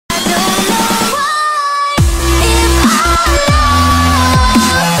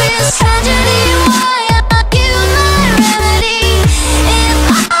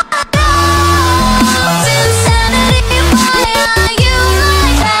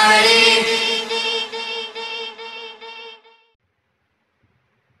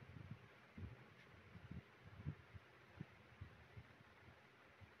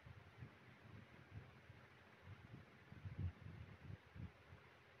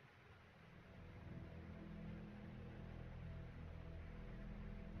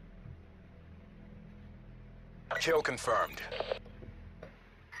Kill confirmed.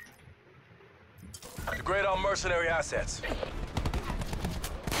 Degrade all mercenary assets.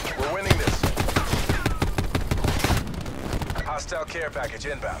 We're winning this. Hostile care package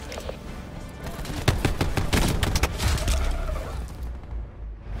inbound.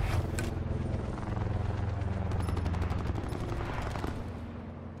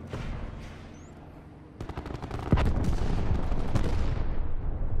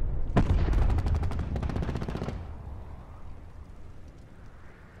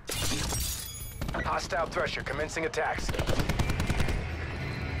 Hostile thresher commencing attacks.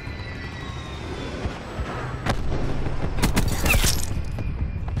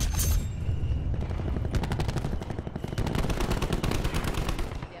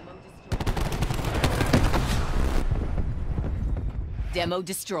 Demo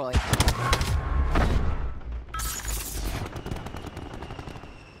destroyed.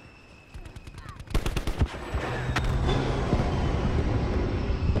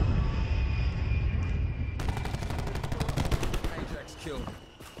 Killed.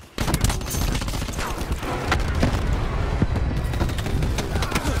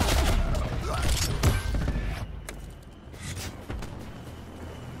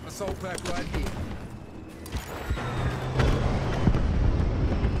 Assault pack right here.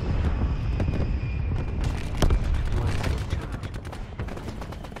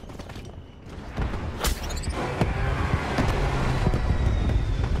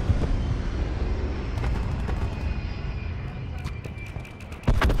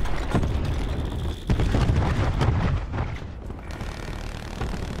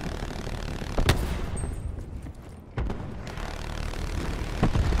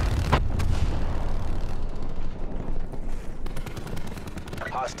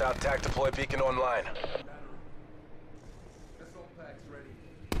 Hostile TAC deploy beacon online. Assault packs ready.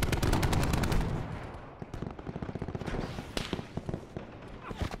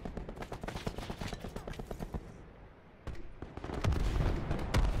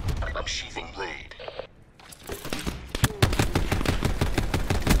 Unsheathing blade.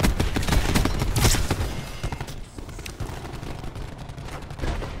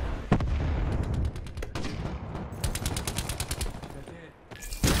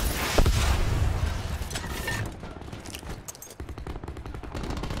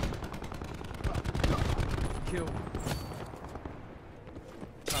 Kill.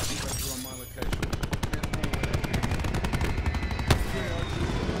 Copy pressure on my location.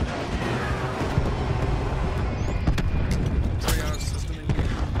 Triage system in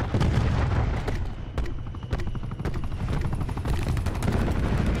use.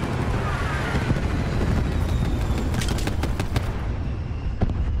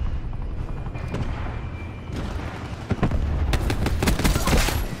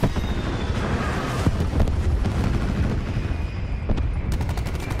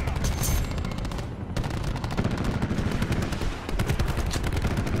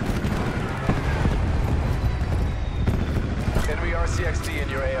 Enemy RCXD in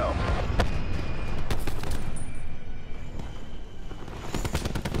your AO.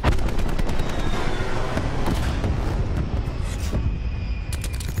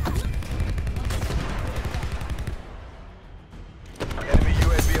 Enemy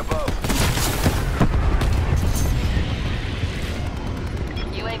UAV above.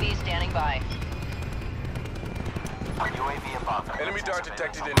 UAV standing by. UAV above. Enemy dart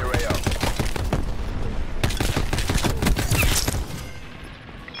detected in your AO.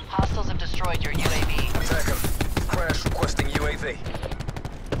 Hostiles have destroyed your UAV. Attack him. Crash requesting UAV.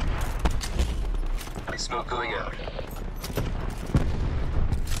 Smoke going out.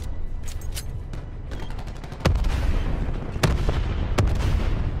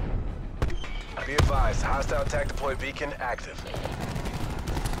 Be advised, hostile TAC deploy beacon active.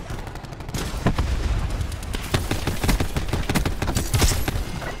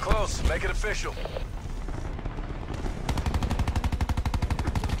 Close, make it official.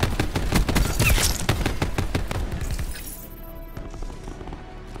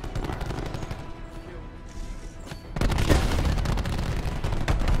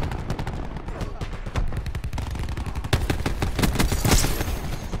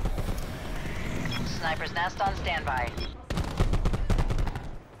 Sniper's nest on standby.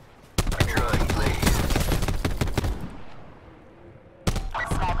 Drawing blade.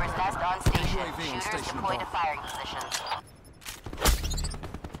 Sniper's nest on station. UAV in Shooters station deployed to above. firing positions.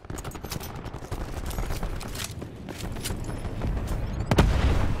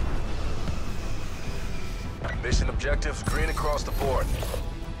 Mission objectives green across the board.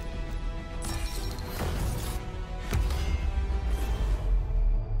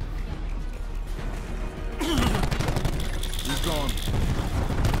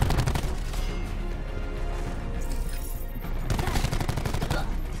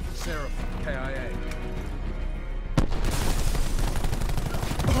 Seraph, KIA.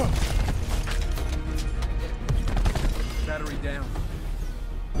 Battery down.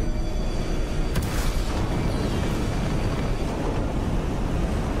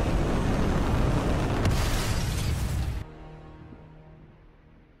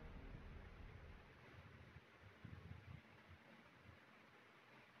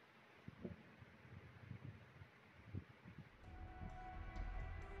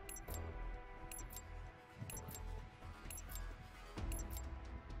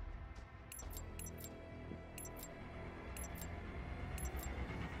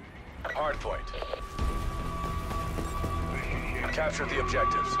 Hardpoint. Capture the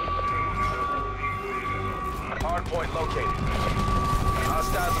objectives. Hardpoint located.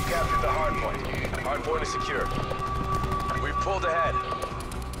 Hostiles have captured the hardpoint. Hardpoint is secure. We've pulled ahead.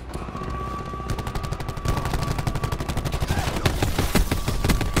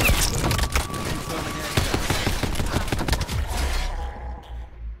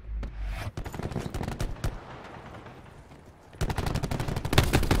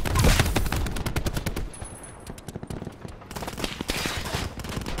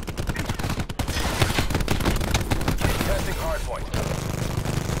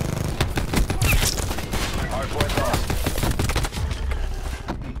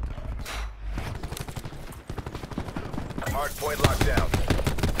 Hardpoint locked down.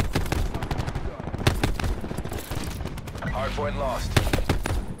 Hardpoint lost.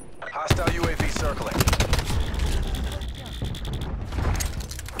 Hostile UAV circling.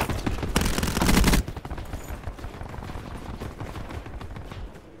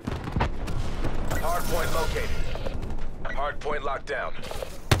 Hardpoint located. Hardpoint locked down.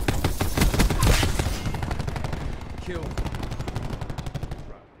 Kill.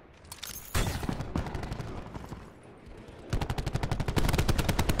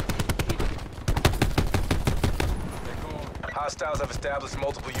 Hostiles have established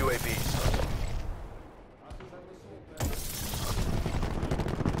multiple UAVs.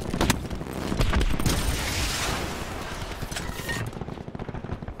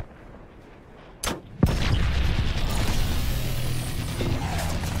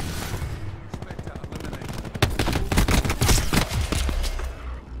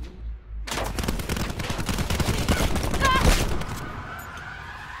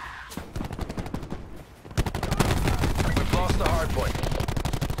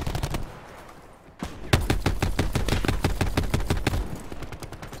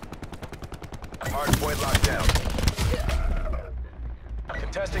 Hardpoint locked down.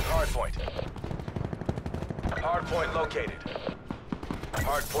 Contesting hardpoint. Hardpoint located.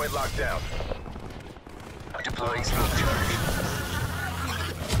 Hardpoint locked down. Deploying smoke charge.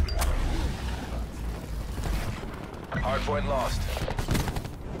 Hardpoint lost.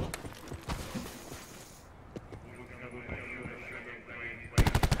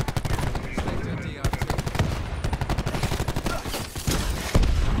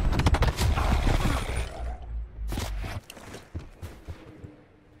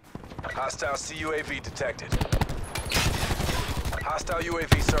 Hostile CUAV detected. Hostile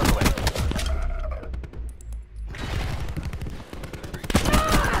UAV circling.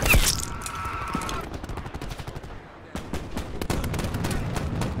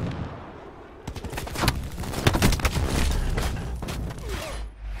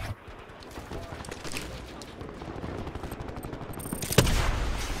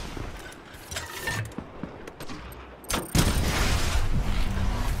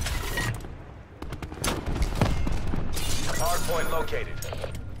 Hardpoint located.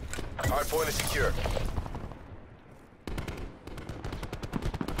 Hardpoint is secure.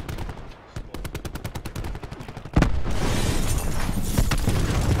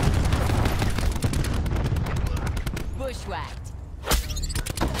 Bushwhacked.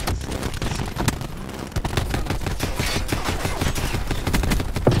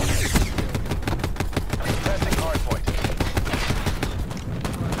 Contesting hardpoint.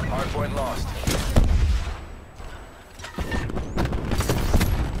 Hardpoint lost.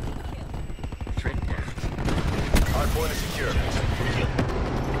 Hardpoint is secure.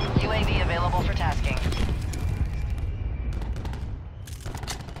 UAV available for tasking.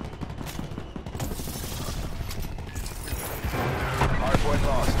 Hardpoint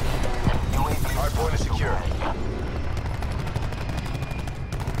lost. Hardpoint is secure.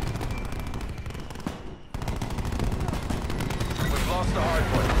 We've lost the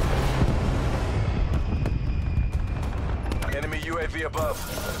hardpoint. Enemy UAV above.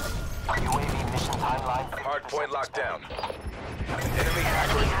 UAV mission timeline. Hardpoint locked down. Enemy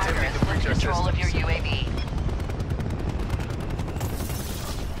hackers attempting to breach our Control of your systems. UAV.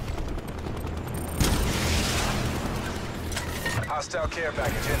 Hostile care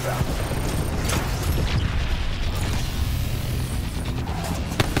package inbound.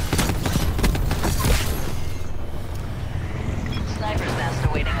 Sniper's nest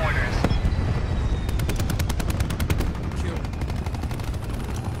awaiting orders. Kill.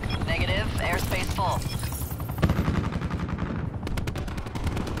 Negative, airspace full.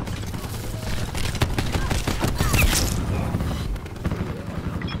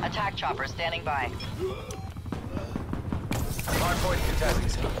 Attack chopper standing by. Hardpoint contested.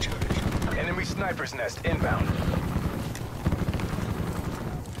 Enemy sniper's nest inbound.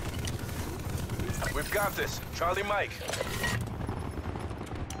 We've got this. Charlie Mike.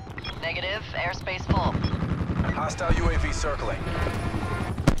 Negative, airspace full. Hostile UAV circling.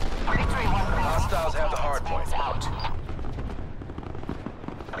 Hostiles have the hard point. Out.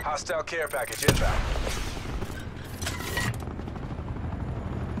 Hostile care package inbound.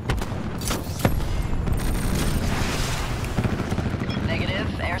 Negative,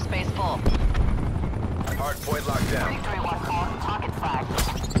 airspace full. Hardpoint locked down. Victory 1-4, target flag.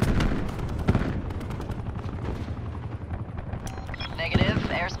 Negative,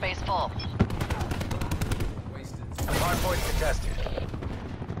 airspace full. Wasted. Hardpoint contested.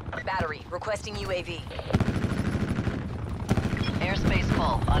 Battery, requesting UAV. Airspace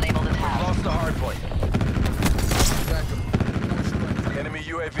full, unable to tap. Lost the hardpoint. Back up. More strength. Enemy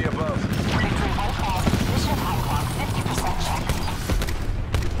UAV above. Victory 1-4, mission time clock 50% check.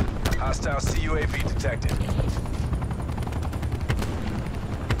 Hostile CUAV detected.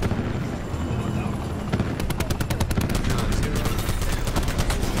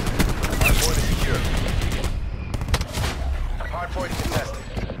 Hardpoint is secure. Hardpoint contested.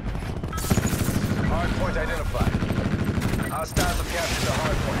 Hardpoint identified. Hostiles have captured the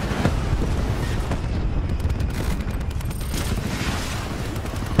hardpoint.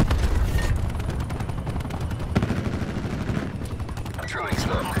 Throwing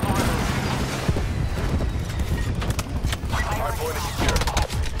smoke. Hardpoint is secure.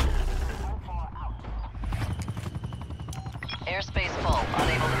 Airspace full,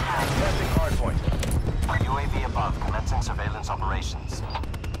 unable to tap. Testing hardpoint. UAV above, commencing surveillance operations.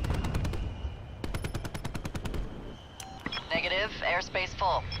 Negative, airspace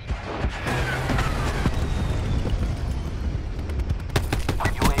full.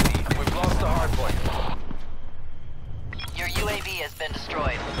 UAV. We've lost the hardpoint. Your UAV has been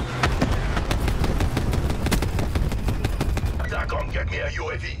destroyed. Come get me a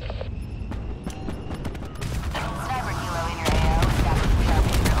UAV. Sniper kilo in your AO, establish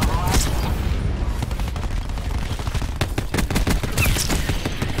sharply for overwatch.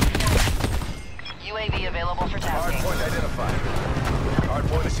 UAV available for tasking. Hardpoint identified.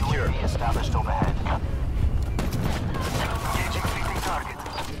 Hardpoint is secure. UAV established overhead. Engaging fleeting target.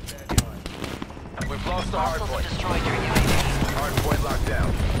 We've lost the Hostiles have hardpoint. destroyed your UAV. Hardpoint locked down.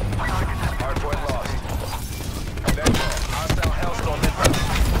 Hardpoint lost. Hostile Hellstorm inbound.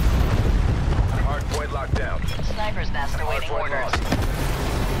 Hardpoint locked down. Sniper's nest awaiting Hardpoint orders. lost.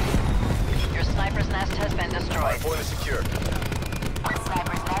 Your sniper's nest has been destroyed. Hardpoint is secure.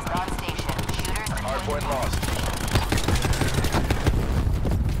 Sniper's nest on station. Shooters Hardpoint lost.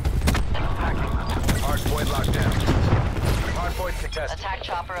 Hardpoint locked down. Hardpoint contested. Attack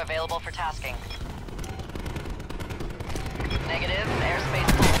chopper available for tasking. Negative,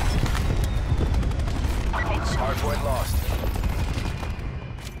 airspace full. Hardpoint lost.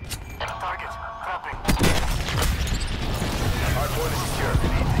 Target. Trapping. Hardpoint is secure.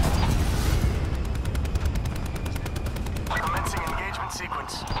 Commencing engagement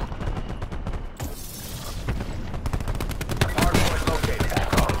sequence. Hardpoint located.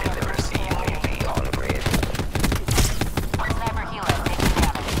 UAV on grid. Sniper helo taking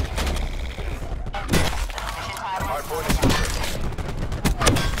damage. Mission time. Hardpoint is secure.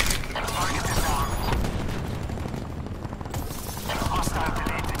 Target is down. Hostile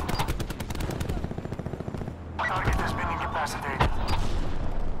deleted. Target has been incapacitated.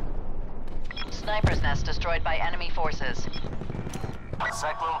 Sniper's nest destroyed by enemy forces.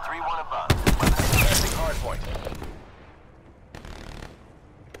 Cyclone 3-1 above. Testing hardpoint.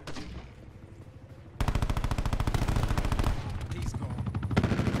 He's gone.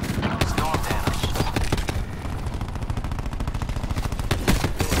 Storm damage.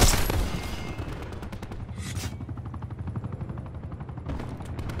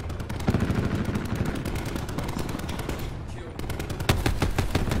 Kill.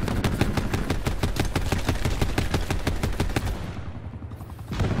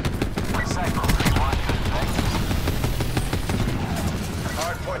 Cyclone 3-1 good effect.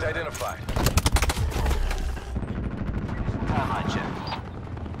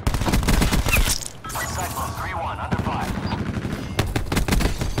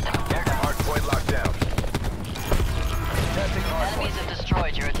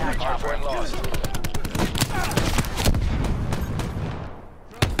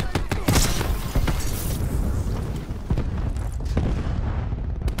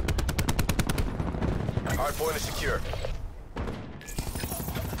 Hardpoint is secure.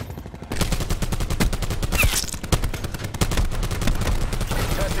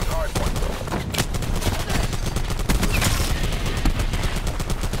 Testing hardpoint.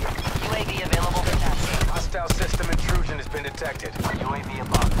 UAV available for test. Hostile system intrusion has been detected. UAV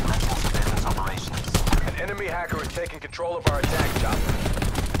above. Commencing surveillance operations. An enemy hacker is taking control of our attack chopper.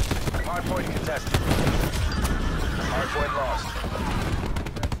 Hardpoint contested. Hardpoint lost.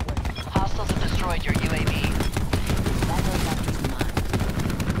 Hostiles have destroyed your UAV.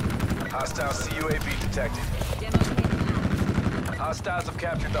 Hostile CUAV detected. Hostiles have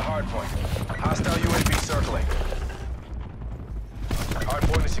captured the hardpoint. Hostile UAV circling.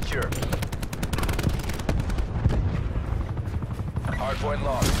 Hardpoint is secure. Hardpoint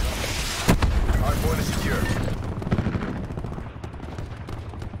lost. Hardpoint is secure.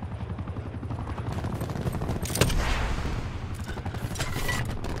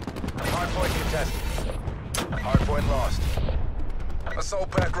 Hardpoint contested. Hardpoint lost.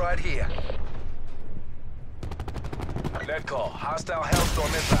 Assault pack right here. Net call. Hostile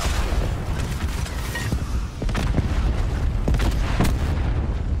Hellstorm inbound.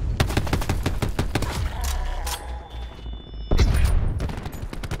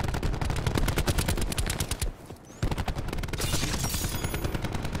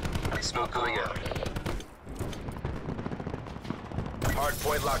 Smoke going out.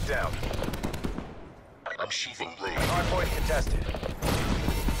 Hardpoint locked down. I'm sheathing blade. Hardpoint contested.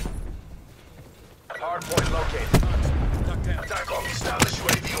 Hardpoint located. Attack off. Establish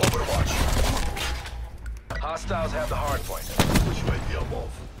UAV overwatch. Hostiles have the hardpoint. Which UAV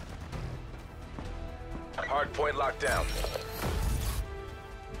above? Hardpoint locked down.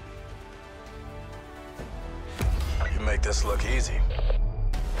 You make this look easy.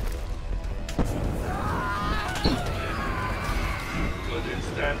 Couldn't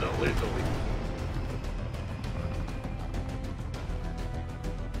stand a little.